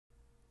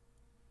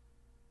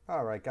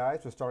All right,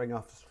 guys, we're starting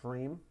off the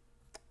stream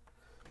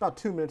about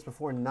 2 minutes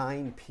before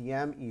 9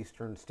 p.m.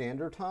 Eastern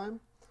Standard Time.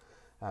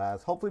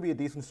 It's hopefully be a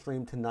decent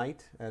stream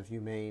tonight. As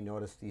you may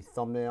notice the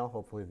thumbnail,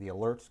 hopefully the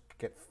alerts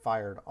get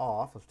fired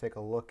off. Let's take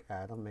a look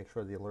at them, make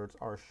sure the alerts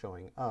are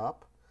showing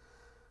up.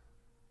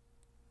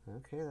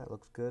 Okay, that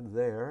looks good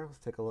there.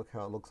 Let's take a look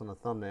how it looks on the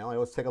thumbnail. I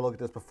always take a look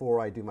at this before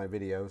I do my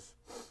videos.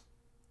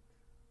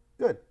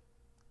 Good.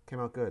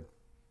 Came out good.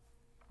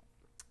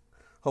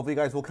 Hopefully you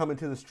guys will come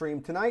into the stream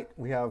tonight.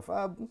 We have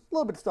a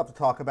little bit of stuff to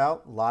talk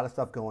about, a lot of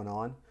stuff going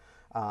on.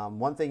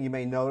 One thing you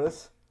may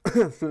notice,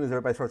 as soon as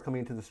everybody starts coming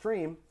into the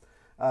stream,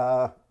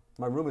 my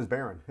room is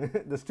barren.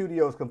 The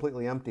studio is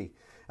completely empty.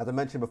 As I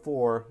mentioned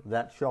before,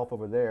 that shelf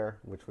over there,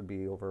 which would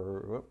be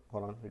over,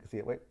 hold on, you can see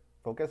it, wait,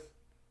 focus.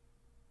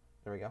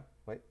 There we go,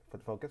 wait,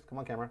 put the focus, come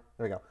on camera,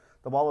 there we go.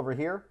 The wall over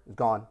here is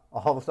gone,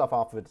 all the stuff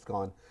off of it is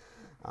gone.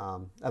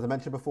 As I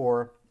mentioned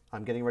before,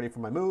 I'm getting ready for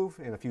my move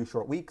in a few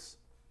short weeks.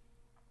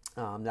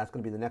 That's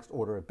going to be the next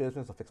order of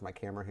business. I'll fix my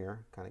camera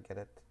here, kind of get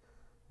it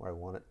where I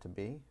want it to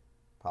be.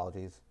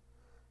 Apologies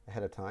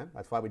ahead of time.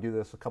 That's why we do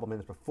this a couple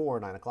minutes before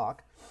 9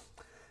 o'clock.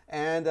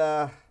 And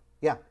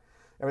yeah,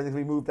 everything's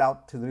been moved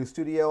out to the new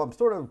studio. I'm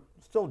sort of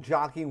still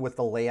jockeying with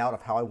the layout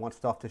of how I want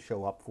stuff to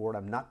show up for it.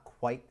 I'm not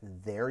quite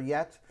there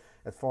yet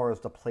as far as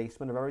the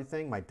placement of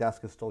everything. My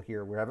desk is still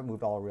here. We haven't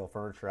moved all the real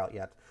furniture out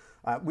yet.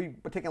 We're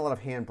taking a lot of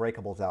hand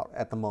breakables out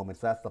at the moment,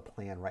 so that's the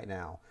plan right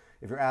now.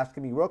 If you're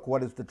asking me, Rook,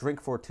 what is the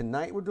drink for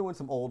tonight? We're doing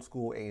some old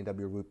school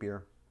A&W root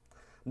beer.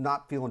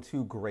 Not feeling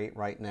too great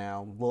right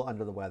now. A little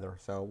under the weather,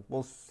 so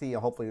we'll see.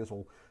 Hopefully this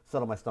will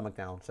settle my stomach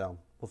down, so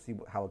we'll see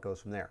how it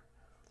goes from there.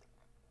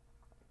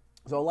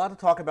 So a lot to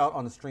talk about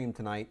on the stream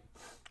tonight. I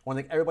want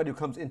to thank everybody who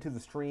comes into the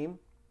stream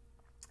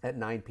at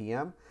 9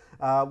 p.m.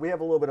 We have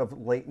a little bit of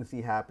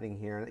latency happening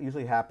here, and it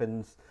usually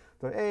happens.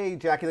 So, hey,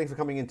 Jackie, thanks for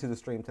coming into the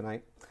stream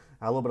tonight.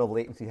 A little bit of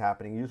latency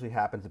happening. It usually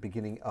happens at the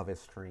beginning of a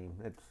stream.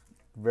 It's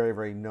very,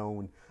 very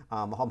known.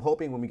 I'm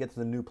hoping when we get to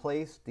the new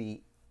place, the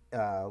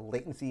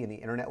latency in the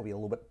internet will be a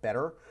little bit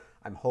better.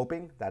 I'm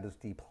hoping that is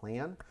the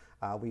plan.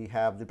 We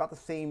have about the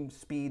same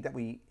speed that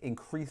we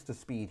increased the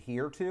speed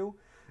here to,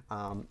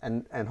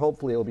 and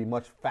hopefully it will be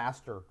much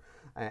faster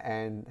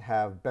and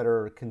have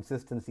better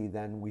consistency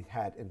than we've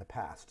had in the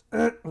past.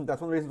 That's one of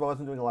the reasons why I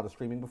wasn't doing a lot of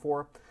streaming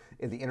before,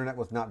 is the internet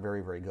was not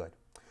very, very good.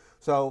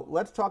 So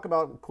let's talk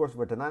about, of course,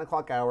 we're at the 9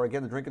 o'clock hour.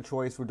 Again, the drink of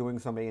choice. We're doing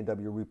some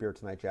A&W root beer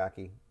tonight,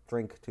 Jackie.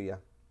 Drink to you.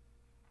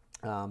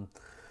 A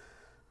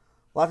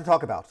lot to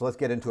talk about, so let's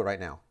get into it right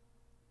now.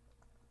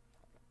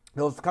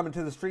 Those coming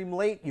to the stream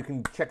late, you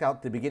can check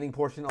out the beginning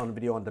portion on the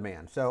video on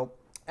demand. So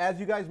as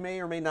you guys may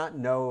or may not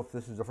know, if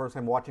this is the first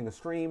time watching a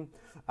stream,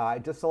 I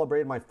just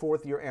celebrated my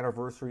 4th year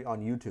anniversary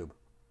on YouTube.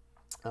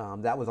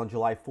 That was on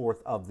July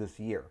 4th of this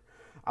year.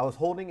 I was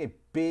holding a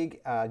big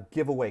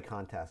giveaway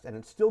contest, and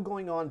it's still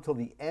going on until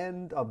the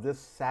end of this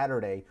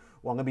Saturday.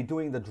 Well, I'm going to be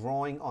doing the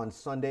drawing on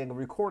Sunday. I'm going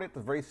to record it.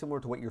 It's very similar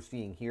to what you're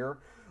seeing here.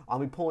 I'll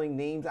be pulling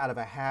names out of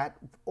a hat,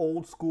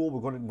 old school.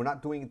 We're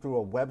not doing it through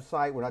a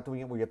website. We're not doing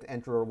it where you have to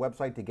enter a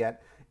website to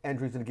get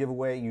entries in the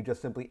giveaway. You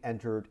just simply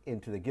entered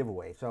into the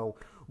giveaway. So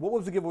what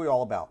was the giveaway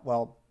all about?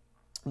 Well,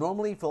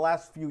 normally for the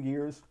last few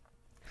years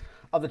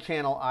of the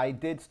channel, I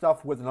did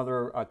stuff with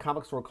another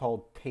comic store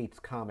called Tate's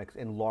Comics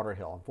in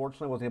Lauderhill.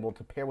 Unfortunately, I wasn't able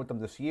to pair with them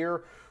this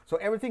year, so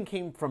everything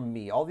came from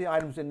me. All the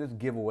items in this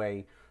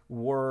giveaway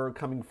were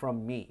coming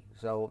from me.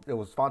 So it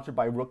was sponsored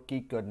by Rook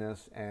Geek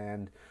Goodness,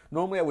 and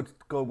normally I would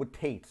go with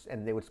Tate's,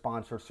 and they would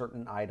sponsor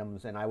certain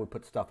items, and I would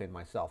put stuff in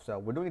myself. So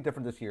we're doing it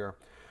different this year.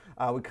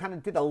 We kind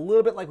of did a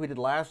little bit like we did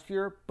last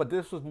year, but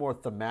this was more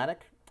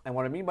thematic. And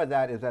what I mean by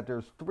that is that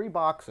there's 3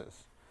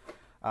 boxes.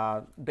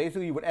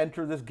 Basically, you would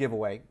enter this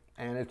giveaway,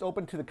 and it's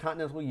open to the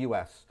continental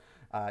U.S.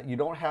 You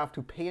don't have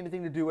to pay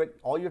anything to do it.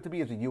 All you have to be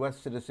is a U.S.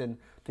 citizen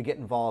to get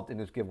involved in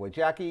this giveaway.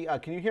 Jackie,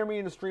 can you hear me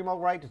in the stream all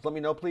right? Just let me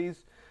know,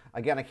 please.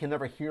 Again, I can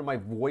never hear my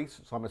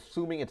voice, so I'm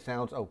assuming it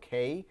sounds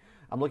okay.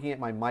 I'm looking at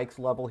my mic's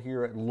level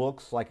here. It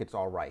looks like it's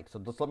all right. So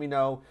just let me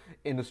know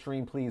in the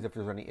stream, please, if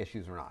there's any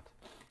issues or not.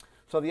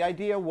 So the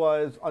idea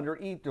was under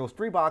each, there was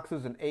 3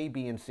 boxes in A,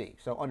 B, and C.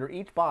 So under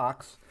each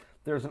box,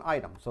 there's an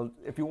item. So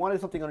if you wanted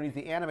something underneath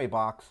the anime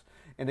box,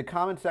 in the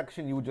comment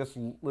section, you would just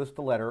list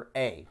the letter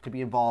A to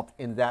be involved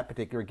in that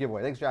particular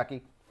giveaway. Thanks,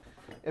 Jackie.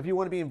 If you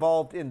want to be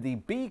involved in the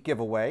B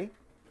giveaway,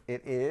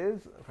 it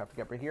is, I have to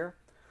get right here,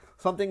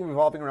 something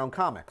revolving around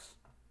comics.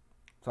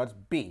 So that's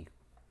B.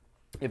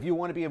 If you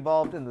want to be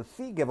involved in the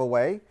C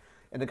giveaway,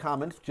 in the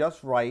comments,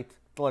 just write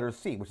the letter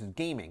C, which is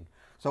gaming.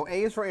 So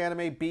A is for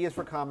anime, B is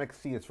for comics,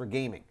 C is for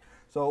gaming.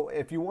 So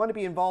if you want to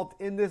be involved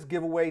in this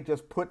giveaway,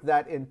 just put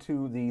that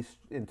into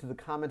the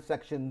comment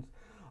sections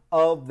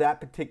of that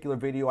particular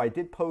video. I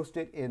did post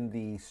it in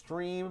the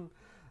stream.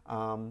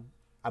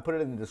 I put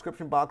it in the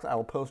description box. I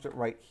will post it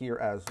right here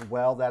as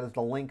well. That is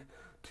the link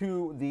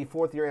to the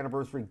 4th year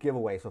anniversary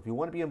giveaway. So if you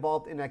want to be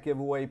involved in that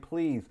giveaway,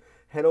 please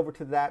head over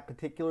to that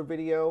particular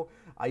video.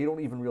 You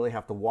don't even really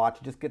have to watch.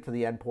 Just get to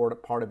the end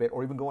part of it,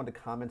 or even go into the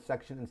comment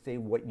section and say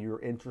what you're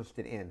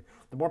interested in.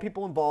 The more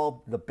people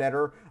involved, the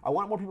better. I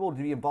want more people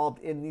to be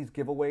involved in these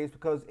giveaways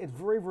because it's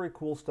very, very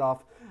cool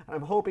stuff. And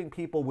I'm hoping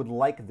people would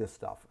like this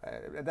stuff.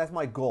 That's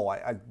my goal.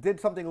 I did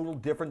something a little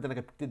different than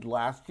I did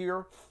last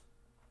year.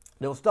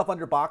 There was stuff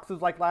under boxes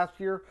like last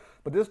year,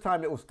 but this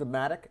time it was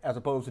thematic as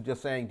opposed to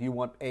just saying, do you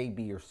want A,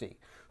 B, or C?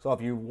 So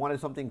if you wanted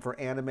something for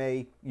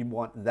anime, you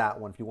want that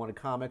one. If you wanted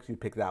comics, you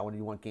pick that one. If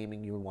you want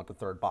gaming, you would want the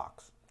 3rd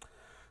box.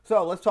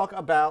 So let's talk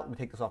about, let me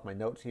take this off my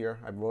notes here.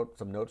 I wrote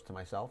some notes to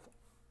myself.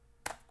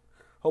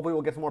 Hopefully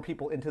we'll get some more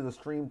people into the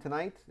stream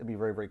tonight. It'd be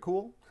very, very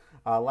cool.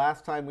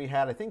 Last time we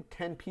had, I think,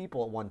 10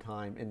 people at one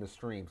time in the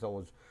stream. So it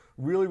was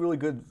really, really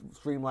good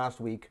stream last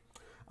week.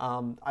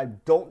 I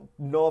don't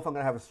know if I'm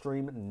going to have a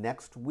stream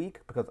next week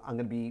because I'm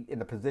going to be in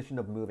the position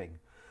of moving.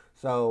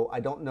 So I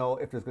don't know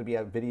if there's going to be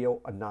a video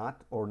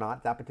or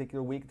not that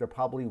particular week. There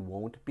probably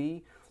won't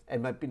be.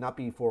 It might not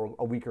be for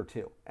a week or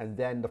two. And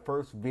then the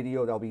first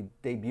video that I'll be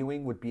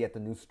debuting would be at the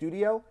new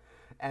studio.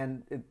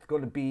 And it's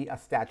going to be a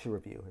statue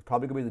review. It's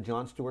probably going to be the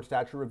Jon Stewart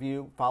statue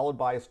review, followed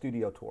by a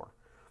studio tour.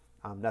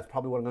 That's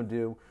probably what I'm going to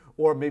do.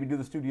 Or maybe do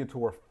the studio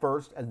tour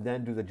first and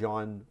then do the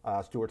Jon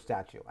Stewart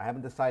statue. I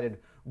haven't decided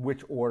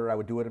which order I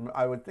would do it in.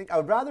 I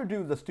would rather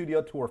do the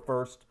studio tour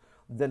first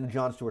than the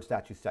Jon Stewart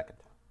statue second.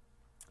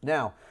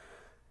 Now,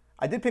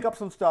 I did pick up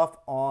some stuff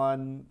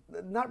on,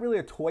 not really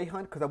a toy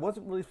hunt, because I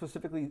wasn't really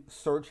specifically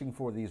searching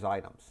for these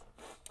items.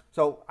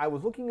 So I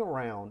was looking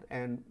around,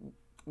 and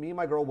me and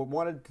my girl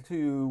wanted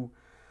to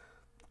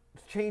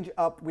change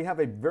up. We have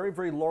a very,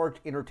 very large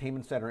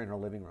entertainment center in our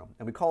living room,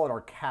 and we call it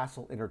our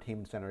Castle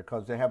Entertainment Center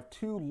because they have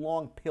 2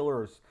 long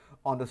pillars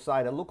on the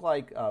side that look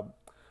like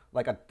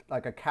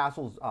a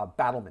castle's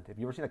battlement. Have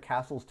you ever seen a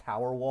castle's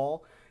tower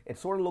wall? It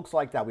sort of looks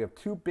like that. We have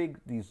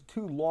these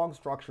two long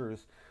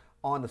structures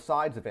on the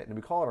sides of it, and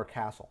we call it our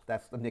castle.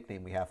 That's the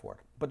nickname we have for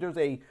it. But there's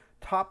a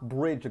top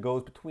bridge that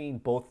goes between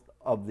both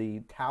of the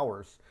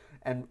towers,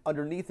 and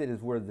underneath it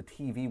is where the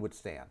TV would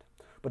stand.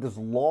 But this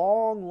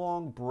long,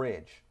 long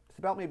bridge, it's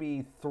about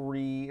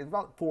it's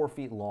about 4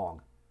 feet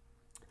long.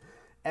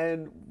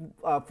 And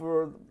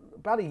for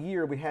about a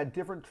year, we had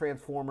different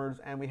transformers,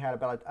 and we had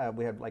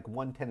like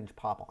one 10-inch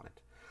pop on it.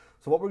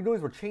 So what we're doing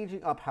is we're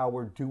changing up how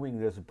we're doing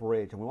this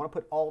bridge, and we want to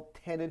put all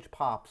 10-inch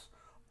pops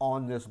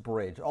on this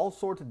bridge. All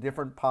sorts of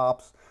different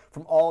pops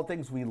from all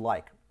things we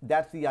like.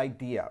 That's the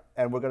idea.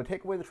 And we're going to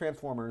take away the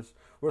Transformers.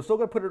 We're still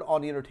going to put it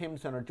on the Entertainment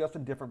Center, just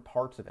in different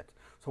parts of it.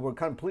 So we're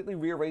completely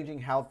rearranging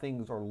how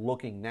things are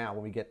looking now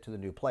when we get to the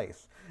new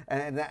place.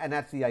 And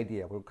that's the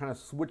idea. We're kind of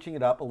switching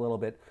it up a little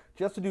bit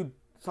just to do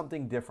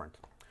something different.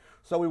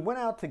 So we went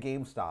out to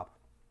GameStop.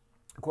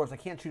 Of course, I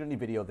can't shoot any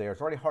video there.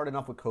 It's already hard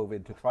enough with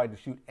COVID to try to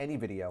shoot any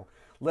video,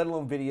 let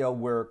alone video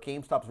where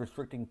GameStop's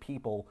restricting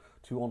people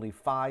to only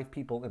 5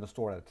 people in the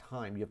store at a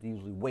time. You have to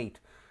usually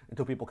wait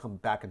until people come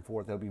back and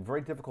forth. It'll be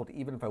very difficult.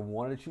 Even if I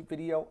wanted to shoot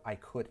video, I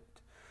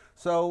couldn't.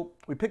 So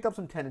we picked up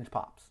some 10-inch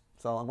pops.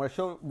 So I'm going to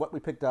show what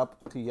we picked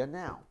up to you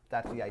now.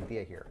 That's the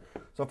idea here.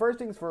 So first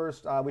things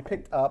first, we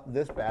picked up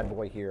this bad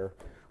boy here.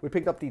 We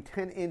picked up the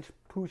 10-inch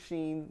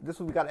Pusheen. This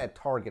one we got at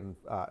Target,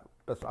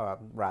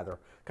 rather.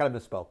 Kind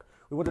of misspoke.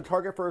 We went to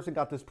Target first and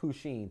got this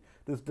Pusheen.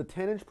 This is the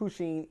 10-inch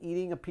Pusheen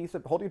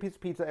holding a piece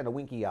of pizza and a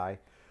winky eye.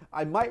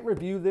 I might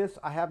review this.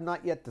 I have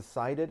not yet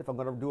decided if I'm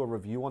going to do a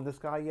review on this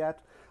guy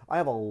yet. I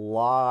have a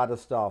lot of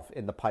stuff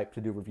in the pipe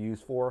to do reviews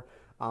for.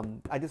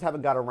 I just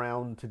haven't got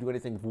around to do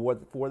anything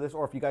for this,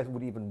 or if you guys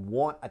would even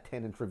want a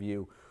 10-inch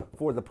review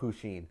for the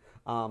Pusheen.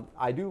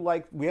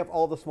 We have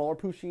all the smaller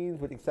Pusheens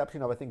with the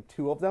exception of, I think,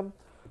 2 of them.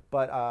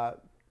 But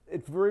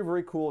it's very,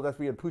 very cool.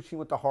 We have Pusheen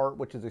with the heart,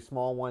 which is a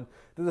small one.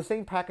 There's the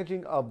same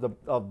packaging of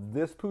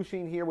this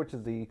Pusheen here, which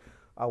is the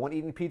one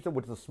eating pizza,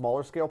 which is a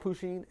smaller scale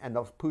Pusheen, and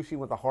the Pusheen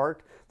with the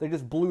heart. They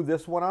just blew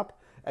this one up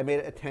and made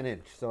it a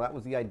 10-inch. So that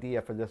was the idea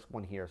for this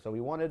one here. So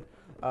we wanted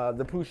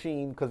the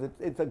Pusheen because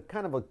it's a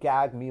kind of a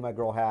gag me and my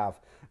girl have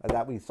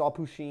that we saw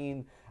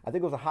Pusheen. I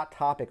think it was a hot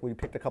topic. We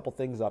picked a couple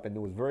things up, and it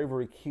was very,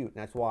 very cute.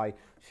 And that's why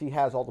she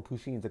has all the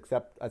Pusheens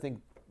except, I think,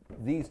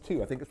 these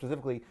 2. I think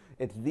specifically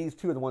it's these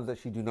 2 are the ones that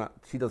she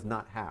does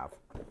not have.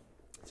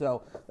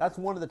 So that's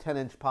one of the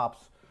 10-inch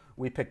pops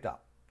we picked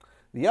up.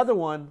 The other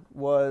one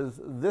was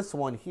this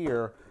one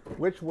here,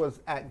 which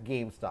was at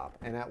GameStop,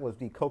 and that was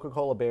the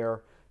Coca-Cola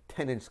Bear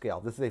 10-inch scale.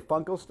 This is a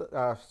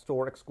Funko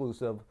store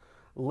exclusive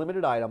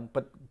limited item,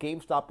 but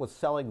GameStop was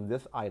selling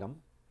this item.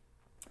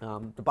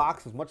 The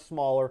box is much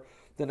smaller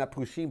than that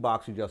Pusheen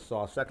box you just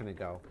saw a second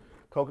ago.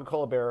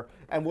 Coca-Cola Bear.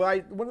 And one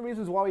of the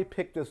reasons why we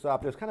picked this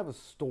up, there's kind of a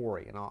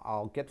story, and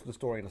I'll get to the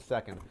story in a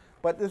second.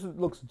 But this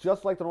looks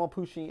just like the normal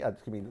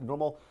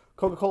normal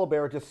Coca-Cola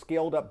Bear, just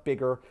scaled up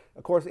bigger.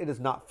 Of course, it is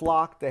not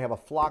flocked. They have a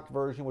flocked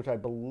version, which I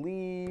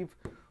believe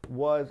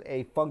was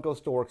a Funko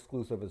store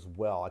exclusive as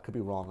well. I could be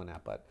wrong on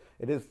that, but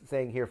it is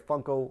saying here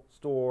Funko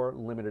store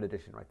limited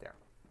edition right there.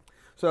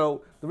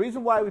 So the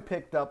reason why we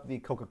picked up the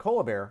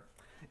Coca-Cola Bear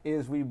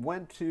is we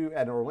went to,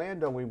 at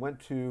Orlando, we went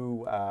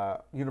to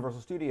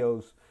Universal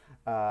Studios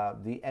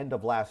the end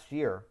of last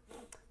year.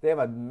 They have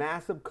a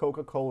massive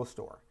Coca-Cola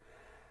store.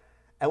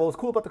 And what was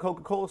cool about the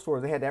Coca-Cola store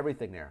is they had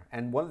everything there.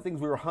 And one of the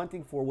things we were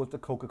hunting for was the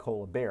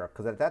Coca-Cola bear,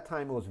 because at that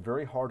time it was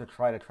very hard to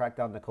try to track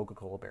down the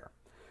Coca-Cola bear.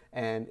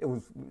 And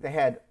they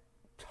had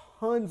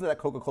tons of that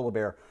Coca-Cola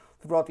bear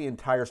throughout the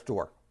entire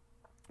store.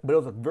 But it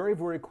was a very,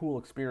 very cool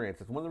experience.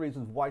 It's one of the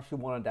reasons why she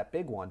wanted that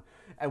big one,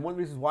 and one of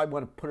the reasons why I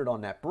want to put it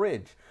on that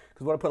bridge,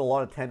 because we want to put a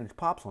lot of 10-inch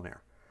pops on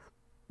there.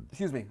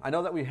 Excuse me. I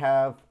know that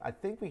I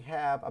think we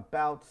have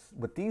about,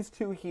 with these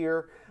two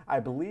here, I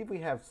believe we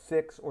have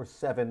 6 or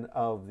 7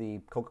 of the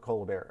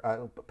Coca-Cola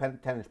bear,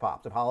 10-inch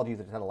pops. Apologies,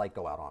 I just had a light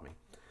go out on me.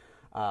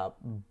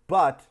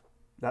 But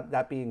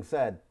that being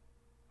said,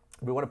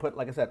 we want to put,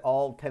 like I said,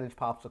 all 10-inch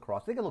pops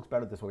across. I think it looks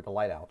better this way with the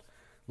light out.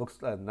 Looks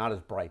not as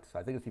bright, so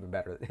I think it's even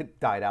better. It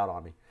died out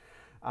on me.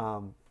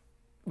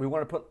 We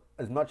want to put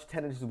as much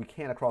 10 inches as we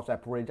can across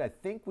that bridge. I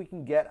think we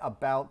can get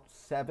about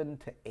 7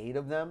 to 8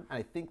 of them, and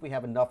I think we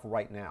have enough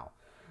right now.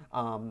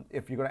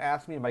 If you're going to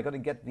ask me, am I going to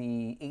get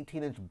the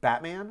 18-inch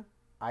Batman?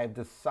 I've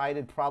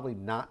decided probably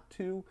not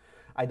to.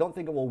 I don't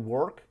think it will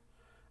work,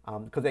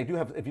 because they do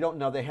have, if you don't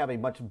know, they have a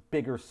much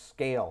bigger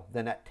scale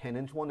than that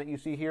 10-inch one that you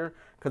see here,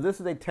 because this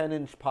is a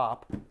 10-inch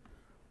pop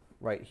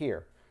right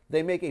here.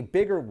 They make a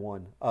bigger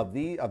one of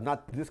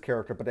not this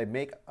character, but they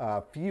make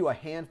a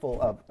handful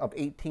of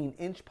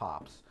 18-inch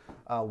pops.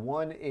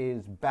 One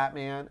is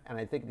Batman, and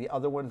I think the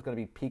other one is going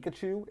to be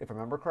Pikachu, if I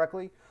remember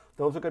correctly.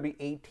 Those are going to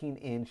be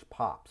 18-inch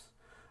pops.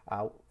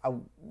 I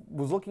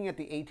was looking at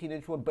the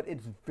 18-inch one, but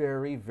it's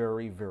very,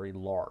 very, very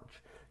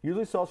large.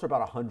 Usually sells for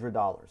about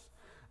 $100.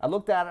 I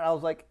looked at it, I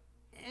was like,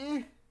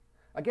 eh.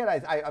 Again,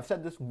 I've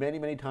said this many,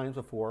 many times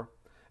before.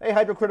 Hey,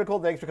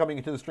 Hydrocritical, thanks for coming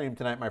into the stream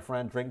tonight, my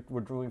friend.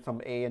 We're doing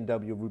some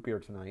A&W root beer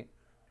tonight.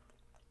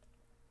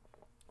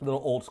 A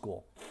little old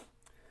school.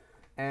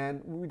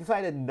 And we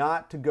decided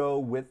not to go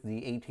with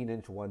the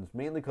 18-inch ones,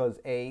 mainly because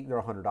A,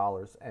 they're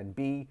 $100, and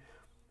B,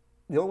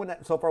 the only one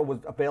that so far was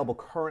available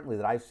currently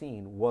that I've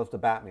seen was the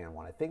Batman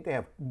one. I think they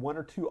have 1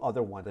 or 2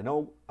 other ones. I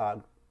know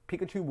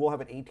Pikachu will have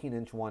an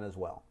 18-inch one as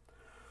well.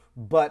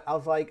 But I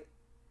was like,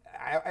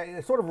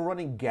 it's sort of a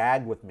running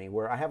gag with me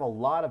where I have a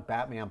lot of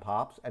Batman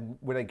pops, and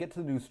when I get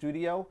to the new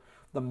studio,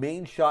 the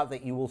main shot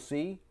that you will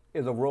see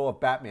is a row of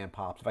Batman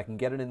pops. If I can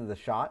get it into the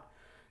shot,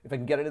 if I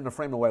can get it in the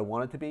frame the way I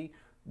want it to be,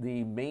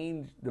 the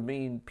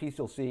main piece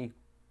you'll see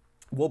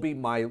will be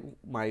my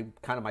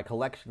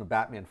collection of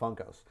Batman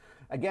Funkos.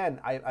 Again,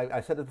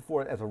 I said this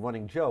before as a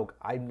running joke.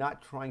 I'm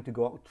not trying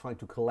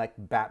to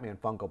collect Batman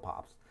Funko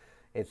Pops.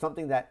 It's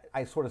something that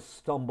I sort of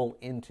stumble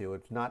into.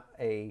 It's not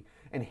a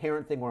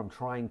inherent thing where I'm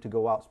trying to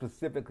go out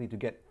specifically to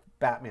get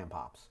Batman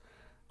Pops.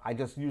 I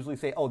just usually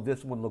say, oh,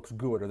 this one looks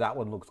good, or that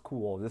one looks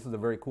cool. This is a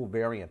very cool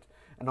variant.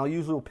 And I'll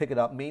usually pick it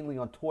up mainly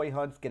on toy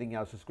hunts, getting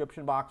out of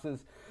subscription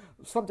boxes.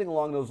 Something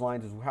along those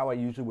lines is how I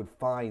usually would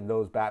find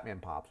those Batman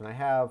Pops. And I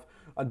have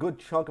a good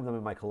chunk of them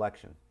in my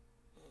collection.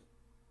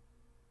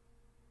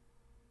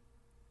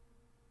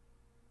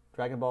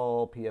 Dragon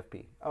Ball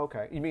PFP.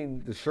 Okay. You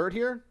mean the shirt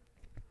here?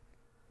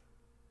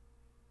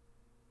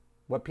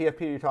 What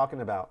PFP are you talking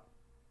about,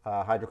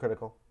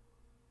 Hydrocritical?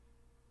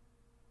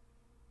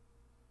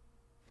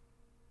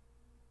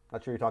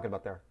 Not sure you're talking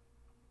about there.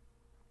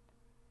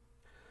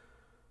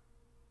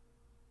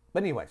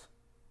 But anyways,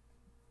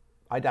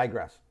 I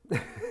digress.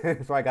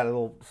 So I got a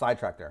little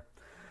sidetracked there.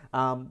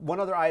 One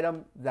other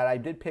item that I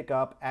did pick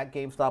up at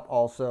GameStop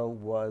also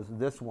was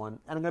this one.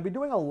 And I'm going to be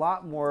doing a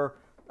lot more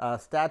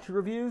statue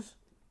reviews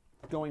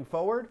going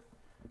forward.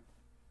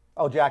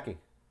 Oh, Jackie.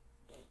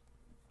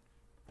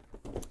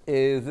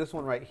 Is this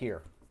one right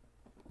here.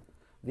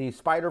 The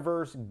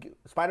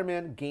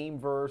Spider-Man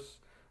Gameverse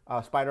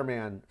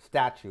Spider-Man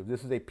statue.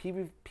 This is a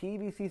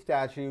PVC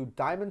statue,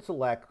 Diamond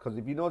Select, because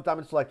if you know it's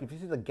Diamond Select, if you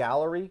see the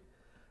gallery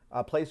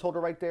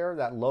placeholder right there,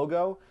 that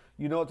logo,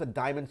 you know it's a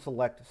Diamond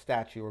Select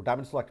statue or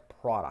Diamond Select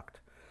product.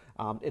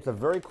 It's a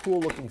very cool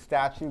looking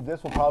statue.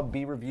 This will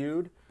probably be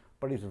reviewed,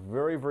 but he's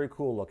very, very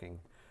cool looking.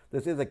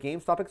 This is a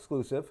GameStop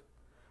exclusive.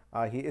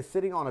 He is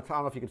sitting on a, I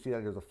don't know if you can see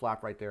that, there's a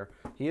flap right there.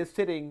 He is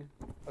sitting,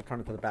 I'll turn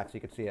it to the back so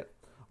you can see it,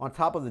 on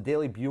top of the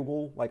Daily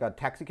Bugle, like a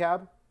taxi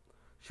cab,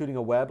 shooting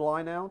a web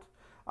line out.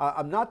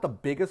 I'm not the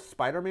biggest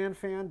Spider-Man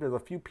fan. There's a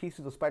few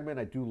pieces of Spider-Man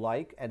I do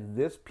like, and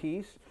this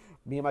piece,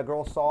 me and my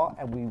girl saw,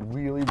 and we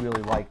really,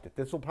 really liked it.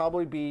 This will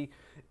probably be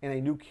in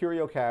a new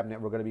curio cabinet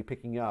we're going to be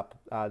picking up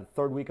the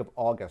third week of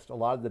August. A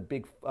lot of the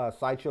big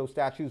sideshow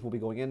statues will be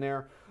going in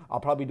there. I'll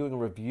probably be doing a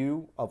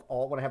review of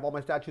when I have all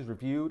my statues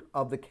reviewed,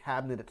 of the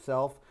cabinet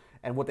itself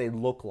and what they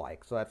look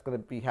like. So that's going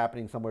to be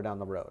happening somewhere down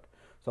the road.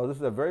 So this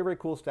is a very, very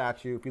cool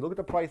statue. If you look at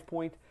the price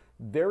point,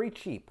 very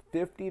cheap,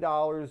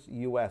 $50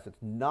 US.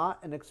 It's not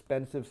an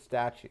expensive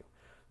statue.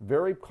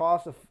 Very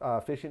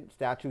cost-efficient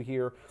statue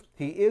here.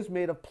 He is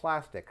made of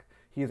plastic.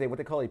 He is what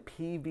they call a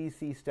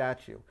PVC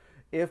statue.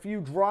 If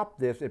you drop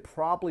this, it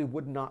probably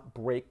would not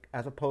break,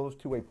 as opposed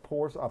to a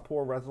poor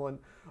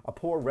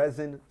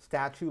resin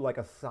statue, like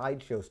a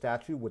sideshow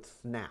statue, would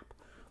snap.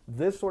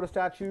 This sort of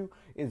statue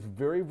is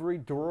very, very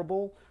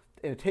durable.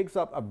 And it takes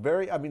up a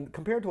very, I mean,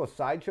 compared to a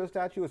sideshow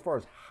statue, as far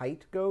as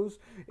height goes,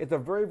 it's a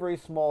very, very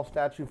small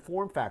statue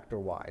form factor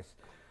wise.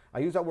 I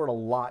use that word a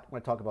lot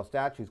when I talk about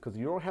statues because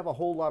you don't have a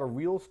whole lot of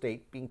real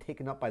estate being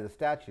taken up by the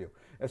statue,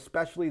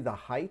 especially the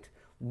height,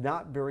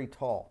 not very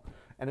tall.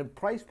 And the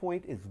price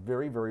point is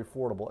very, very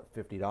affordable at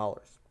 $50.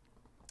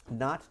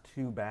 Not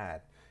too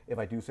bad, if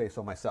I do say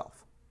so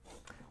myself.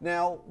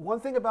 Now,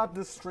 one thing about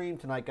this stream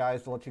tonight,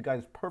 guys, to let you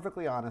guys be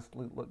perfectly honest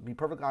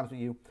with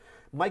you,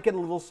 might get a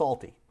little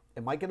salty.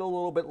 It might get a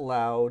little bit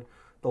loud.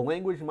 The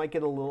language might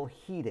get a little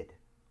heated,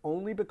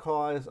 only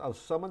because of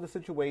some of the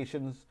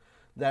situations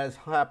that has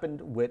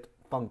happened with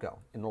Funko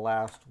in the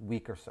last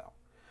week or so.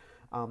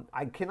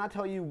 I cannot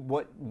tell you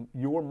what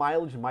your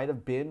mileage might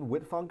have been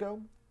with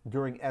Funko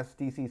during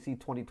SDCC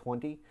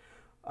 2020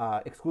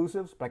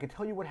 exclusives, but I can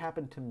tell you what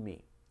happened to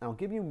me. And I'll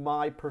give you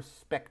my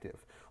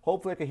perspective.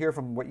 Hopefully I can hear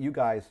from what you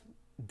guys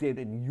did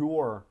in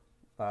your,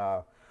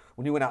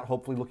 when you went out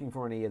hopefully looking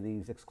for any of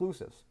these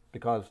exclusives,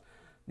 because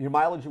your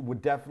mileage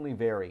would definitely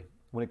vary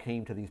when it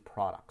came to these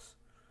products.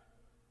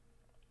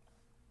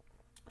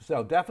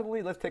 So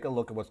definitely, let's take a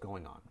look at what's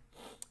going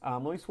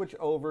on. Let me switch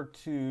over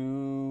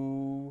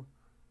to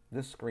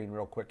this screen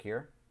real quick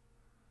here.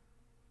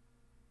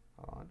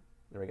 Hold on.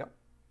 There we go.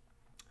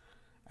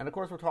 And of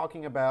course, we're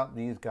talking about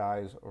these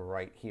guys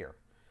right here.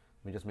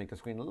 Let me just make the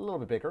screen a little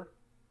bit bigger.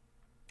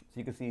 So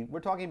you can see, we're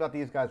talking about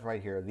these guys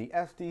right here, the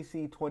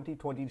SDC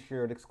 2020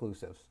 shared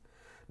exclusives.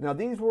 Now,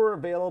 these were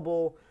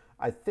available,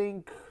 I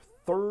think,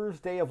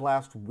 Thursday of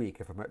last week,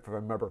 if I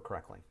remember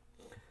correctly.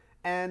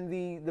 And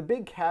the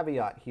big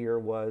caveat here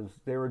was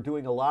they were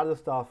doing a lot of the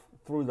stuff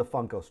through the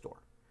Funko store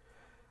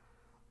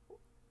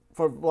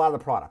for a lot of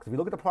the products. If you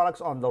look at the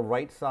products on the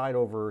right side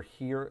over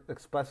here,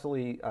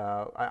 especially,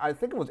 I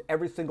think it was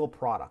every single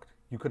product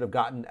you could have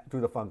gotten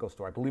through the Funko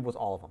store. I believe it was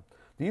all of them.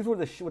 These were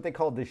what they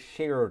called the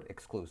shared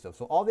exclusive.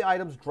 So all the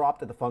items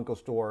dropped at the Funko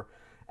store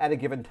at a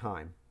given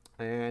time.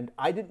 And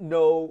I didn't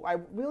know, I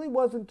really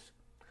wasn't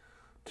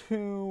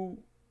too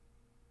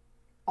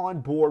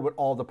on board with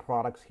all the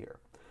products here.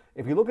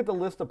 If you look at the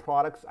list of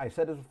products, I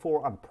said this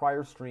before on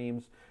prior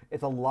streams,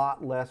 it's a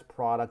lot less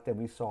product than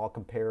we saw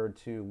compared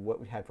to what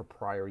we had for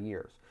prior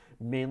years,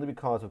 mainly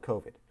because of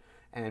COVID,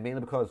 and mainly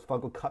because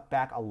Funko cut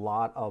back a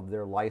lot of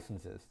their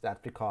licenses.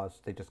 That's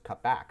because they just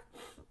cut back.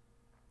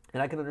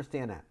 And I can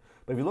understand that.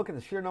 But if you look at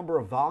the sheer number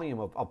of volume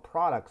of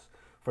products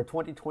for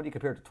 2020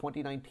 compared to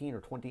 2019 or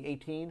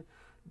 2018,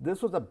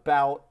 this was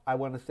about, I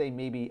want to say,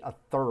 maybe a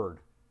third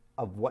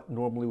of what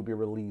normally would be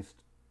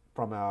released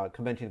from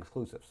convention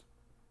exclusives.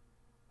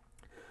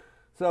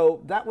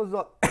 So that was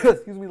the,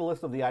 excuse me, the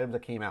list of the items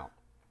that came out.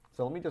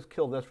 So let me just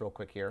kill this real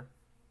quick here.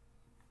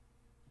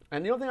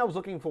 And the only thing I was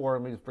looking for,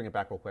 let me just bring it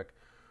back real quick,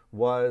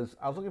 was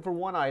I was looking for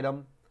one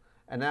item,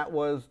 and that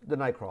was the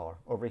Nightcrawler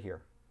over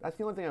here. That's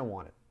the only thing I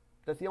wanted.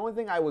 That's the only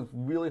thing I was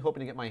really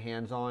hoping to get my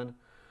hands on.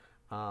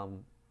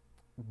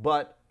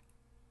 But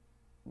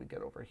let me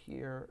get over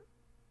here,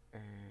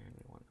 and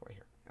we want to go right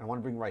here. And I want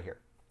to bring right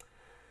here.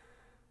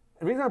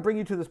 The reason I bring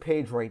you to this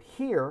page right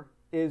here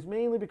is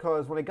mainly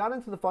because when I got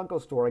into the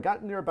Funko store, I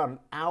got in there about an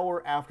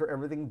hour after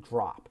everything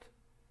dropped.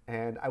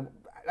 And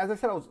as I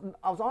said,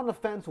 I was on the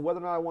fence whether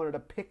or not I wanted to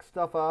pick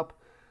stuff up.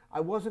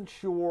 I wasn't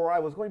sure. I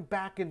was going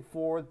back and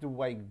forth.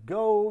 Do I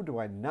go? Do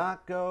I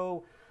not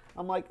go?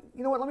 I'm like,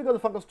 you know what? Let me go to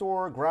the Funko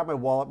store, grab my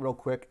wallet real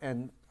quick,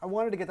 and I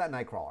wanted to get that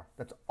Nightcrawler.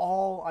 That's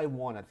all I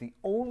wanted. It's the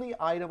only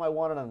item I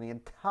wanted on the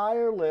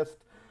entire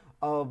list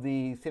of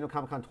the San Diego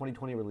Comic-Con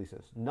 2020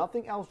 releases.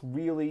 Nothing else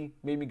really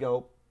made me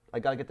go, I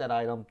got to get that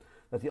item.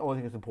 That's the only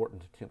thing that's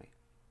important to me.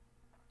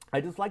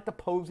 I just like the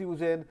pose he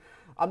was in.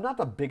 I'm not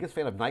the biggest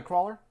fan of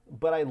Nightcrawler,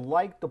 but I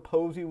like the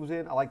pose he was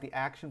in. I like the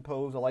action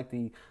pose. I like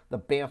the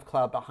Banff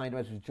cloud behind him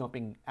as he's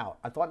jumping out.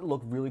 I thought it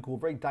looked really cool.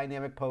 Very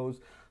dynamic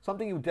pose.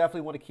 Something you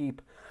definitely want to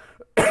keep,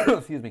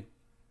 excuse me,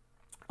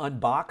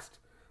 unboxed.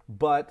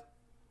 But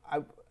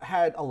I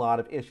had a lot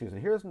of issues.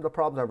 And here's the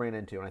problems I ran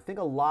into. And I think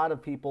a lot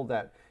of people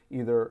that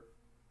either,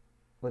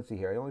 let's see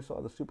here. I only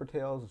saw the Super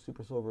Tales, the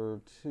Super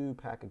Silver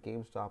 2-pack at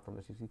GameStop from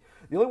SDCC.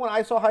 The only one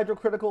I saw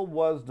Hydrocritical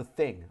was the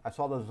Thing. I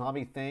saw the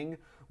zombie Thing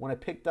when I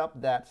picked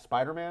up that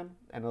Spider-Man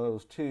and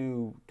those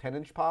two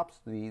 10-inch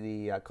pops,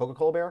 the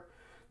Coca-Cola bear.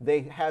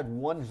 They had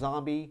one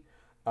zombie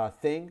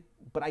Thing,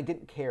 but I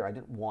didn't care. I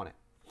didn't want it.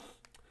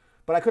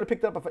 But I could have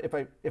picked it up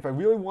if I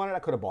really wanted it. I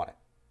could have bought it.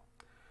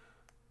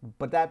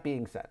 But that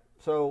being said,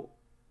 so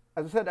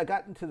as I said, I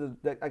got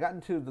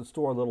into the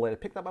store a little late. I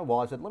picked up my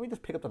wallet. I said, let me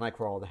just pick up the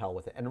Nightcrawler, the hell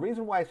with it. And the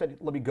reason why I said,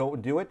 let me go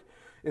and do it,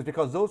 is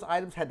because those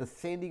items had the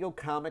San Diego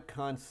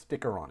Comic-Con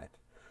sticker on it.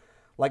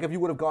 Like if you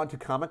would have gone to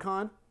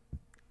Comic-Con,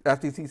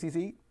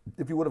 SDCC,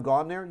 if you would have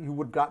gone there, you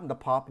would have gotten the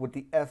pop with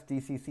the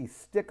SDCC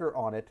sticker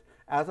on it,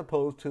 as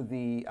opposed to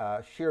the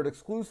shared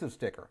exclusive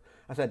sticker.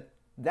 I said,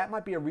 that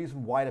might be a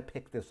reason why to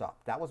pick this up.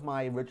 That was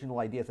my original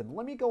idea. I said,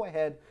 let me go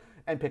ahead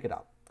and pick it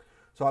up.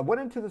 So I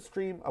went into the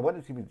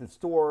the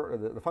store,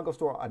 the Funko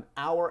store, an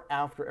hour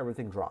after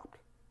everything dropped.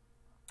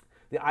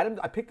 The item,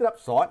 I picked it up,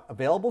 saw it,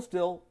 available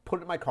still, put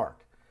it in my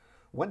cart.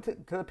 Went to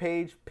the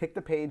page, picked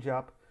the page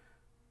up.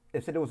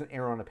 It said there was an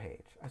error on the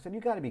page. I said, you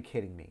got to be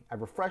kidding me. I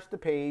refreshed the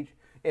page.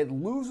 It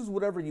loses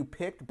whatever you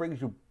picked,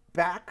 brings you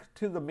back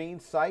to the main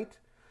site.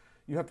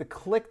 You have to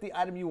click the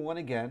item you want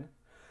again.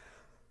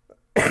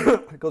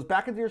 It goes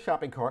back into your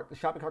shopping cart. The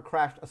shopping cart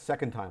crashed a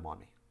second time on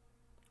me.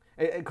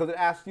 Because it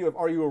asks you,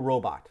 are you a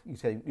robot? You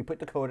say, you put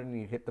the code in and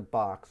you hit the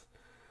box.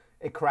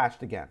 It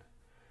crashed again.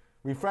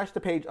 Refresh the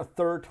page a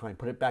third time,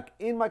 put it back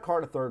in my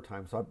cart a third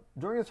time. So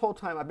during this whole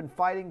time, I've been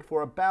fighting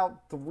for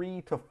about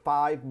 3 to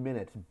 5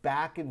 minutes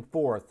back and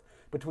forth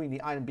between the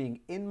item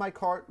being in my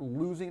cart,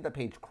 losing, the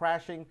page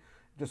crashing.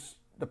 Just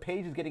the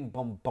page is getting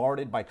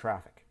bombarded by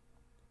traffic.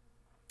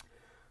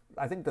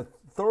 I think the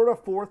third or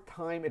fourth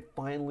time it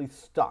finally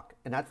stuck.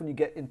 And that's when you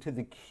get into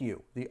the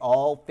queue, the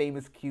all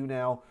famous queue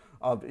now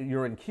of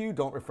you're in queue,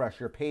 don't refresh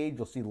your page.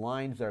 You'll see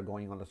lines that are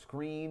going on the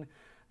screen.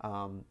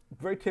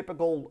 Very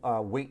typical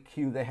wait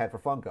queue they had for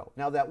Funko.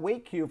 Now that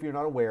wait queue, if you're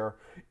not aware,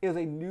 is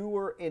a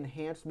newer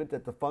enhancement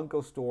that the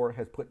Funko store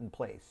has put in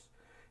place.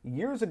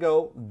 Years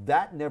ago,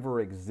 that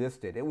never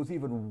existed. It was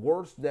even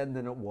worse then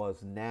than it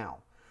was now.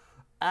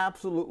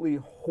 Absolutely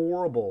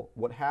horrible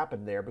what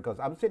happened there, because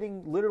I'm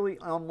sitting literally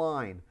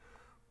online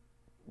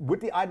with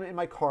the item in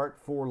my cart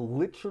for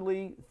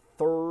literally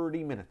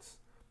 30 minutes.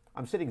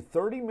 I'm sitting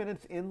 30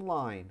 minutes in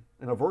line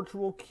in a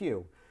virtual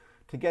queue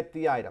to get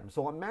the item.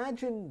 So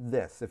imagine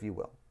this, if you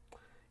will.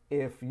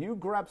 If you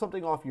grab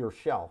something off your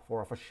shelf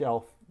or off a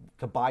shelf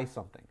to buy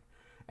something,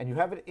 and you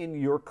have it in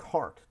your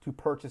cart to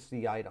purchase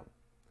the item,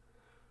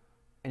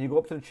 and you go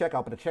up to the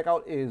checkout, but the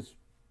checkout is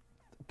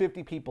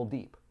 50 people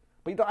deep,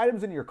 but the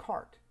item's in your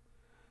cart,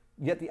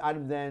 yet the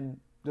item then,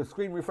 the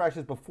screen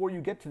refreshes before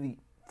you get to the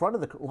front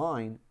of the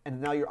line,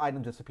 and now your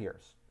item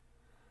disappears.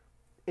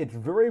 It's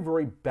very,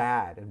 very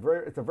bad, and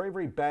it's a very,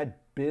 very bad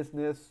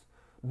business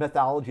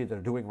methodology that they're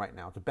doing right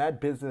now. It's a bad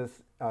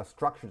business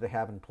structure they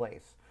have in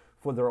place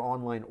for their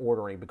online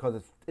ordering, because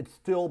it's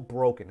still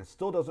broken. It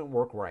still doesn't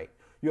work right.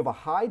 You have a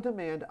high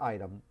demand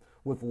item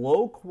with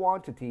low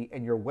quantity,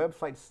 and your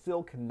website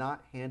still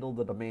cannot handle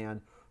the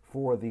demand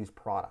for these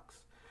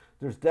products.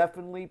 There's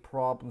definitely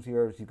problems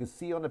here, as you can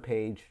see on the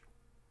page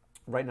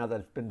right now that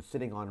it's been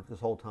sitting on this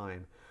whole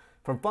time.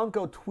 From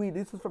Funko tweet,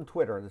 this is from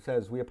Twitter, and it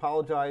says, "We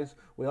apologize.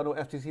 We all know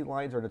SDCC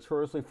lines are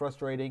notoriously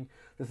frustrating.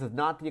 This is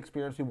not the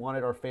experience we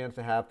wanted our fans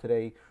to have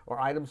today. Our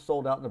items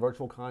sold out in the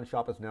virtual con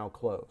shop is now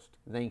closed.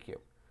 Thank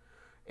you.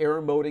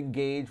 Error mode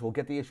engaged. We'll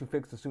get the issue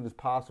fixed as soon as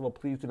possible.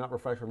 Please do not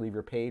refresh or leave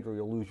your page or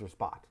you'll lose your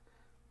spot."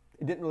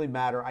 It didn't really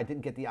matter. I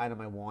didn't get the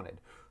item I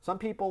wanted. Some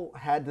people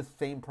had the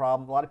same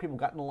problem. A lot of people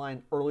got in the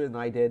line earlier than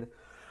I did,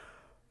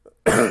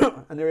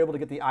 and they were able to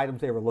get the items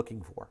they were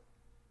looking for.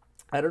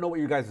 I don't know what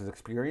your guys'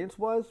 experience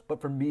was,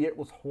 but for me it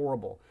was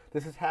horrible.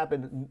 This has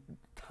happened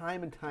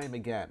time and time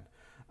again.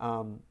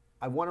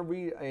 I want to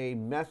read a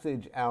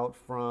message out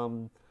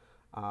from,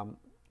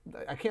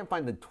 I can't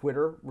find the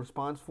Twitter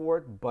response for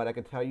it, but I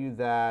can tell you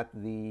that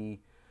let me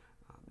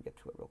get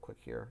to it real quick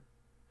here.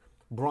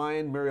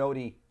 Brian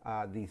Mariotti,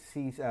 the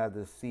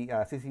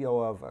CCO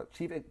of,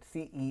 Chief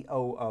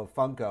CEO of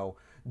Funko,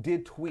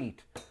 did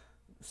tweet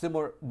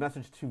similar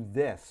message to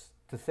this,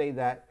 to say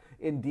that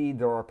indeed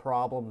there are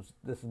problems.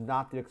 This is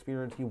not the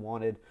experience he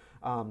wanted.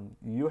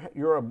 You're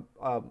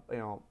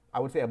I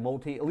would say at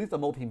least a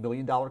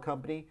multi-million-dollar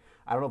company.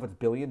 I don't know if it's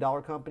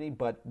billion-dollar company,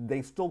 but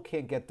they still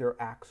can't get their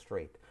act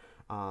straight.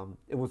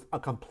 It was a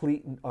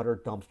complete and utter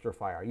dumpster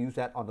fire. I used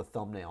that on the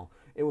thumbnail.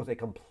 It was a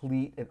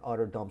complete and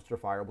utter dumpster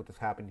fire what has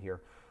happened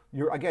here.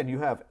 Again, you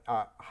have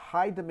a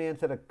high demand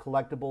set of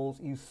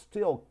collectibles. You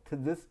still, to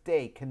this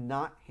day,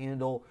 cannot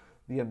handle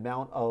the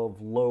amount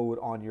of load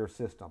on your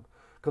system.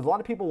 Because a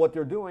lot of people, what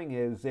they're doing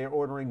is they're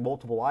ordering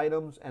multiple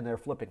items and they're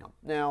flipping them.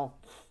 Now,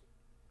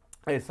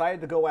 I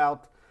decided to go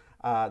out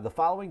the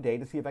following day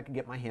to see if I could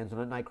get my hands on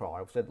a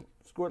Nightcrawler. I said,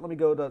 screw it, let me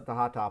go to the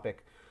Hot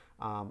Topic.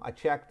 I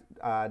checked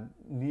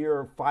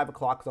near 5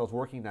 o'clock because I was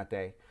working that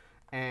day,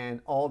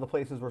 and all the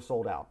places were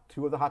sold out.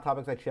 2 of the Hot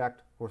Topics I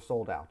checked were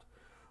sold out.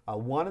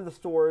 One of the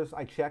stores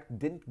I checked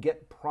didn't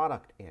get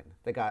product in.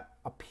 They got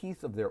a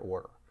piece of their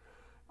order.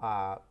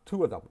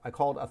 2 of them. I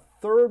called a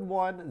third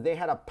one. They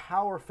had a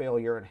power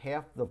failure in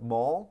half the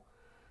mall,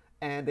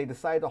 and they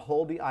decided to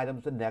hold the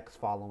items the next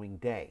following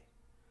day.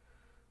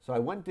 So I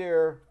went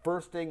there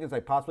first thing as I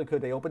possibly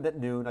could. They opened at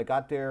noon. I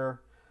got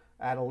there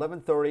at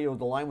 11:30.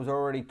 The line was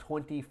already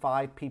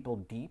 25 people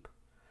deep,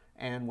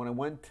 and when I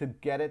went to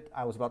get it,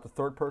 I was about the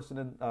third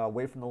person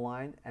away from the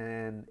line,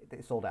 and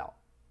they sold out.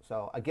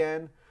 So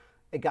again,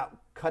 it got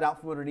cut out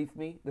from underneath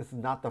me. This is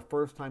not the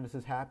first time this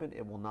has happened.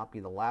 It will not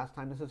be the last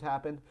time this has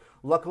happened.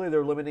 Luckily,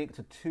 they're limiting it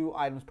to 2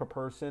 items per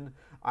person.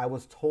 I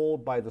was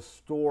told by the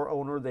store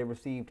owner they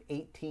received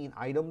 18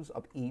 items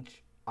of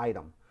each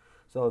item.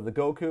 So the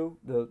Goku,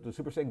 the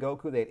Super Saiyan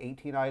Goku, they had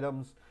 18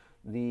 items.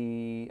 Let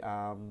me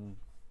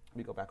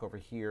go back over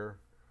here.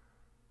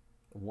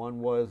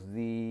 One was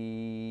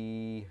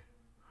the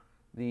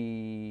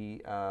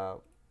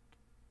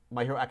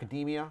My Hero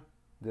Academia.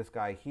 This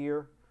guy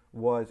here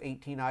was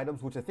 18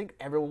 items, which I think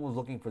everyone was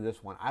looking for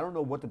this one. I don't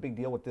know what the big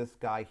deal with this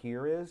guy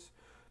here is,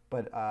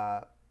 but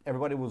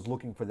everybody was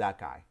looking for that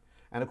guy.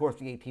 And of course,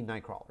 the 18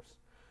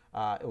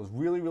 Nightcrawlers. It was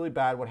really, really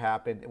bad what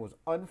happened. It was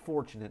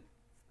unfortunate,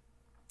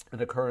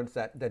 an occurrence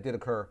that did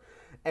occur.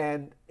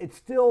 And it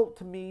still,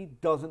 to me,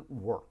 doesn't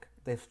work.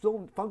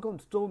 Funko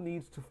still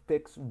needs to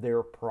fix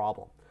their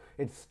problem.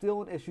 It's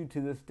still an issue to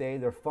this day.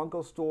 Their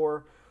Funko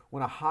store,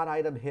 when a hot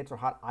item hits or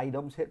hot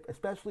items hit,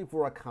 especially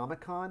for a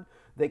Comic-Con,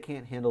 they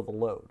can't handle the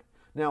load.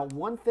 Now,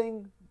 one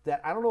thing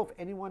that I don't know if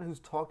anyone who's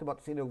talked about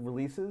Casino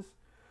releases,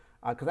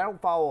 because I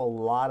don't follow a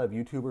lot of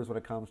YouTubers when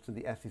it comes to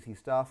the SDCC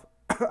stuff.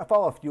 I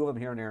follow a few of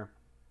them here and there.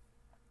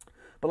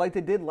 But like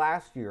they did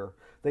last year,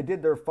 they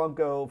did their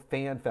Funko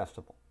Fan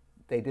Festival.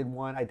 They did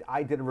one.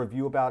 I did a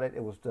review about it.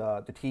 It was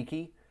the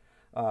Tiki.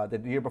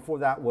 The year before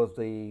that was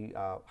the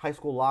high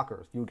school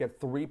lockers. You would get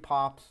 3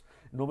 pops.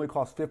 It normally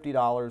cost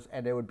 $50,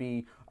 and there would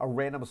be a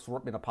random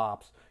assortment of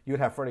pops. You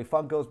would have Freddy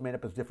Funkos made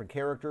up as different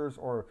characters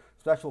or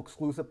special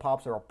exclusive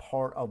pops that are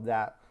part of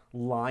that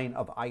line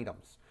of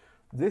items.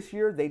 This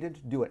year, they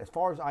didn't do it, as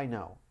far as I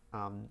know.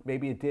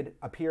 Maybe it did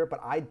appear, but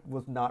I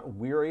was not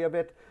weary of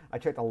it. I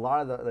checked a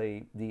lot of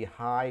the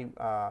high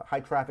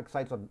traffic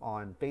sites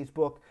on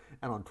Facebook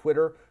and on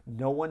Twitter.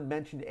 No one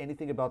mentioned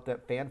anything about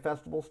that fan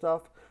festival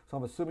stuff, so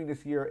I'm assuming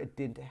this year it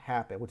didn't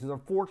happen, which is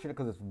unfortunate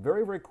because it's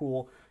very, very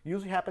cool.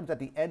 Usually happens at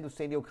the end of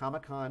San Diego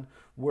Comic-Con,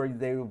 where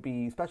there will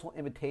be special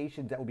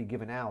invitations that will be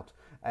given out,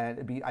 and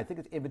it'd be, I think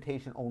it's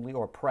invitation only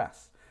or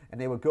press, and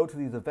they would go to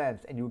these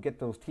events and you would get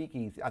those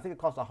tikis. I think it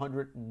costs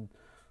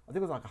I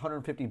think it was like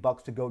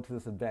 $150 to go to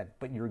this event,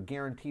 but you're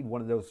guaranteed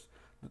one of those.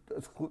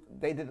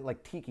 They did it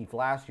like Tiki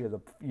last year. The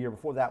year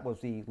before that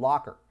was the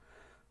locker,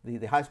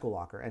 the high school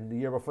locker, and the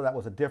year before that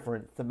was a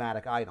different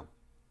thematic item.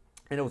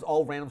 And it was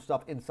all random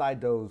stuff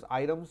inside those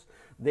items.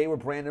 They were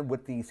branded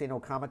with the San Diego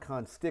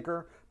Comic-Con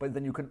sticker, but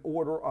then you can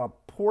order a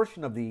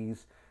portion of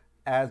these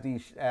as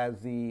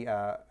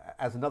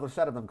another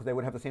set of them, because they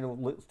would have the San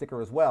Diego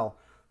sticker as well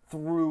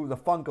through the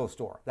Funko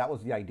store. That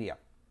was the idea.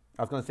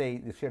 I was going to say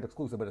the shared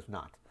exclusive, but it's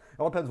not. It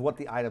all depends what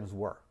the items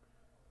were.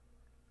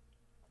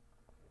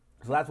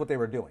 So that's what they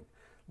were doing.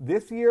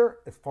 This year,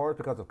 as far as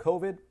because of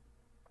COVID,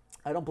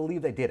 I don't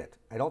believe they did it.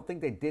 I don't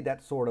think they did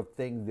that sort of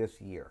thing this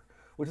year,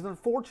 which is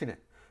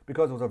unfortunate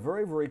because it was a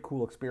very, very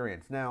cool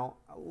experience. Now,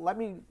 let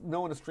me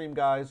know in the stream,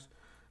 guys,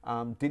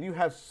 did you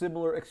have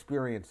similar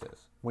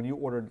experiences when you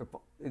ordered?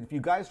 If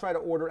you guys try to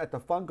order at the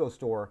Funko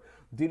store,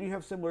 did you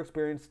have similar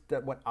experience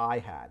that what I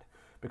had?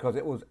 Because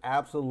it was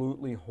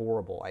absolutely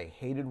horrible. I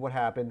hated what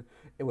happened.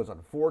 It was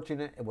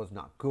unfortunate. It was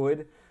not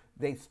good.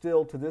 They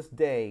still, to this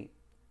day,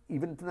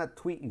 even in that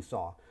tweet you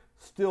saw,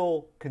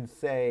 still can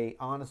say,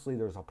 honestly,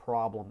 there's a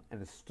problem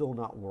and it's still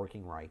not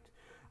working right.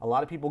 A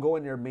lot of people go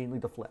in there mainly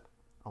to flip.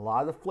 A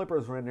lot of the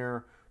flippers are in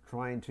there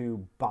trying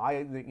to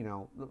buy,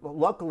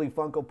 luckily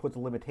Funko puts a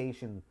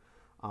limitation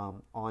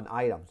on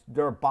items.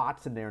 There are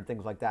bots in there and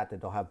things like that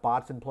they'll have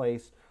bots in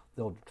place.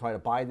 They'll try to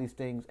buy these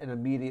things and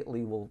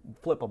immediately will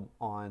flip them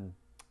on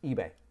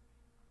eBay.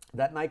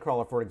 That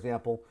Nightcrawler, for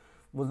example,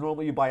 was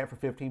normally you buy it for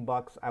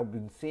 $15. I've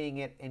been seeing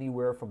it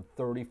anywhere from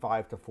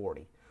 $35 to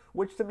 $40,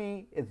 which to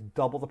me is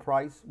double the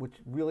price, which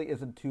really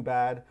isn't too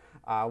bad.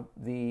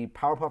 The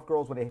Powerpuff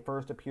Girls, when they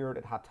first appeared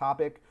at Hot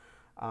Topic,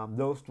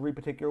 those 3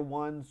 particular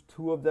ones,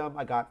 2 of them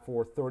I got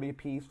for $30 a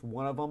piece.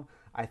 One of them,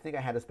 I think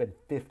I had to spend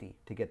 $50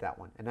 to get that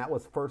one, and that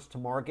was first to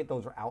market.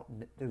 Those are out.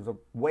 Those are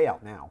way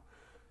out now.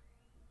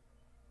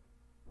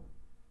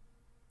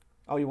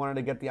 Oh, you wanted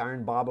to get the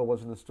Iron Baba,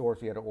 was in the store,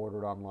 so you had to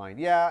order it online.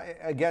 Yeah,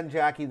 again,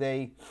 Jackie,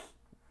 they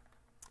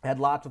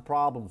had lots of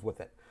problems with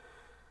it.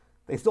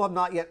 They still have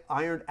not yet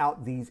ironed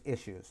out these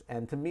issues,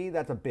 and to me,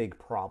 that's a big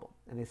problem.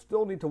 And they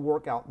still need to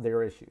work out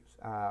their issues.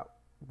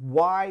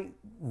 Why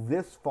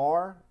this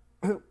far,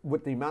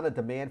 with the amount of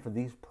demand for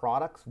these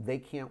products, they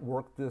can't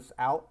work this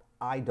out,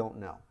 I don't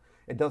know.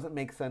 It doesn't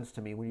make sense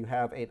to me when you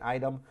have an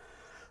item,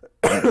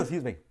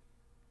 excuse me,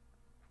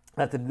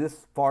 that's in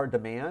this far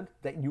demand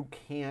that you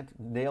can't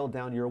nail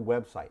down your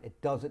website. It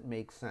doesn't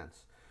make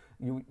sense.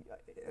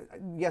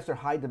 Yes, they're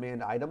high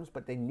demand items,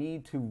 but they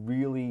need to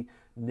really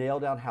nail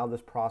down how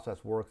this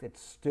process works.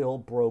 It's still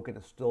broken.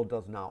 It still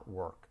does not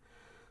work.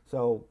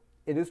 So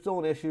it is still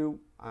an issue,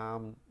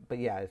 but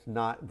yeah, it's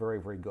not very,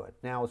 very good.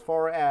 Now, as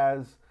far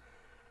as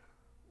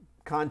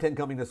content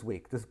coming this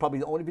week, this is probably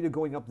the only video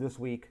going up this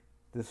week,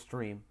 this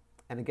stream.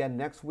 And again,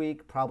 next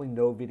week, probably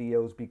no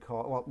videos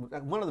because, well,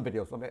 one of the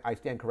videos, I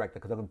stand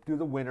corrected because I'm going to do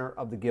the winner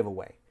of the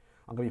giveaway.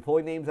 I'm going to be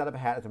pulling names out of a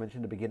hat, as I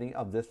mentioned at the beginning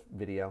of this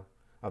video,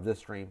 of this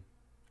stream.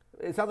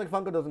 It sounds like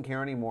Funko doesn't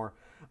care anymore.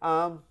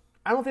 I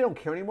don't think they don't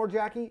care anymore,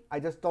 Jackie. I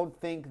just don't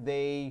think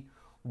they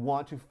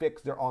want to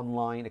fix their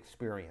online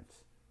experience.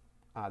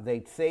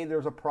 They say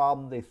there's a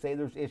problem, they say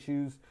there's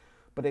issues,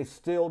 but they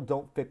still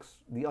don't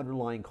fix the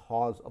underlying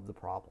cause of the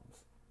problems.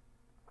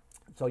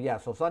 So yeah,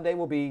 so Sunday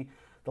will be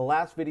the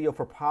last video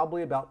for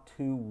probably about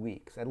 2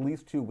 weeks, at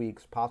least 2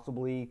 weeks,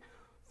 possibly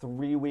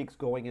 3 weeks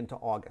going into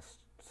August.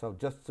 So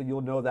just so you'll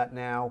know that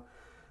now.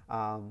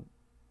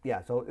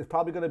 Yeah, so it's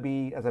probably going to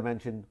be, as I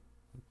mentioned,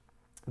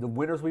 the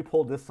winners we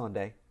pulled this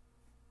Sunday,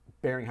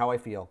 bearing how I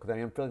feel, because I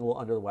am feeling a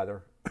little under the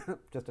weather,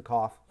 just a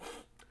cough.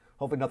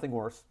 Hopefully nothing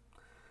worse.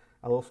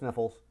 A little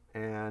sniffles.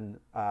 And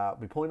I'll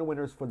be pulling the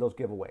winners for those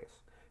giveaways.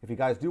 If you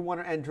guys do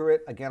want to enter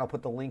it, again, I'll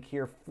put the link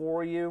here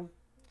for you.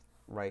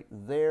 Right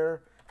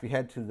there. If you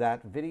head to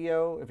that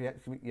video, if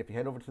you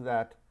head over to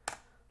that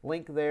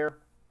link there,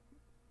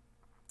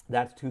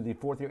 that's to the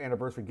 4th year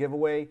anniversary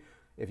giveaway.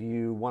 If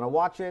you want to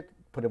watch it,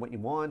 put in what you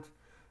want.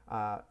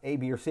 A,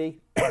 B, or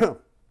C.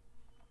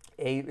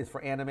 A is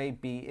for anime,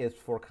 B is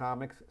for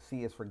comics,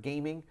 C is for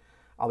gaming.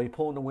 I'll be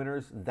pulling the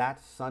winners that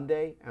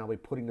Sunday, and I'll be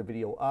putting the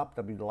video up.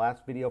 That'll be the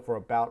last video for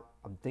about,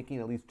 I'm thinking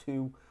at least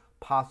 2,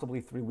 possibly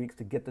 3 weeks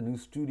to get the new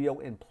studio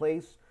in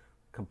place,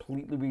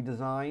 completely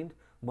redesigned,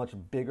 much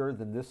bigger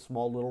than this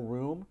small little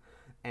room,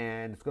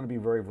 and it's going to be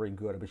very, very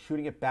good. I'll be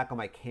shooting it back on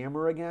my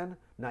camera again,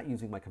 not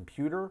using my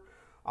computer.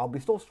 I'll be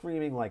still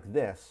streaming like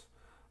this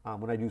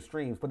when I do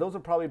streams, but those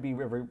will probably be a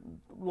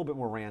little bit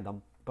more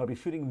random. But I'll be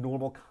shooting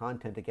normal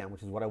content again,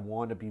 which is what I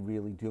want to be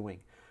really doing.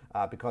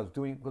 Because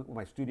doing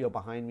my studio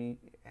behind me,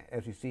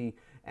 as you see,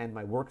 and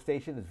my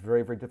workstation is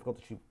very, very difficult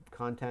to shoot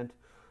content.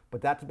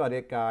 But that's about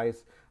it,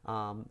 guys.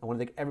 I want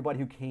to thank everybody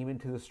who came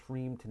into the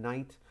stream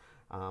tonight.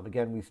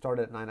 Again, we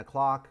started at 9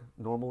 o'clock,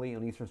 normally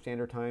on Eastern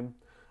Standard Time.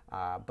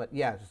 But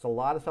yeah, just a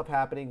lot of stuff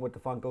happening with the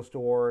Funko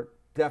store.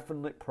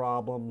 Definite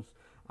problems.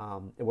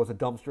 It was a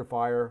dumpster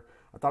fire.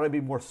 I thought I'd be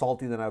more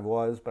salty than I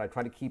was, but I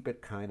tried to keep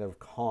it kind of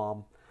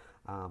calm.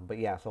 But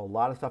yeah, so a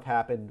lot of stuff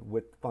happened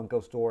with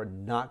Funko store.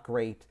 Not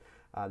great.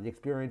 The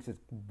experience is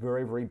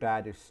very, very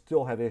bad. They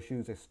still have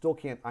issues. They still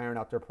can't iron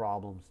out their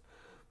problems.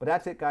 But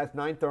that's it, guys.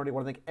 9:30. I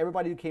want to thank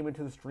everybody who came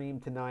into the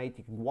stream tonight.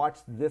 You can watch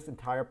this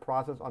entire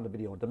process on the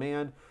video on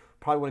demand.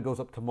 Probably when it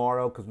goes up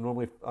tomorrow, because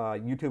normally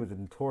YouTube is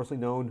notoriously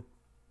known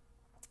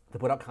to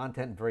put out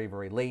content very,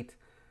 very late.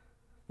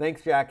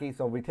 Thanks, Jackie.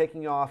 So we'll be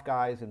taking you off,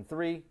 guys, in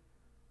 3,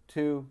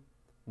 2,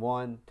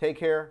 1. Take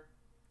care,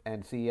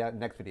 and see you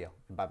next video.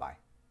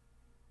 Bye-bye.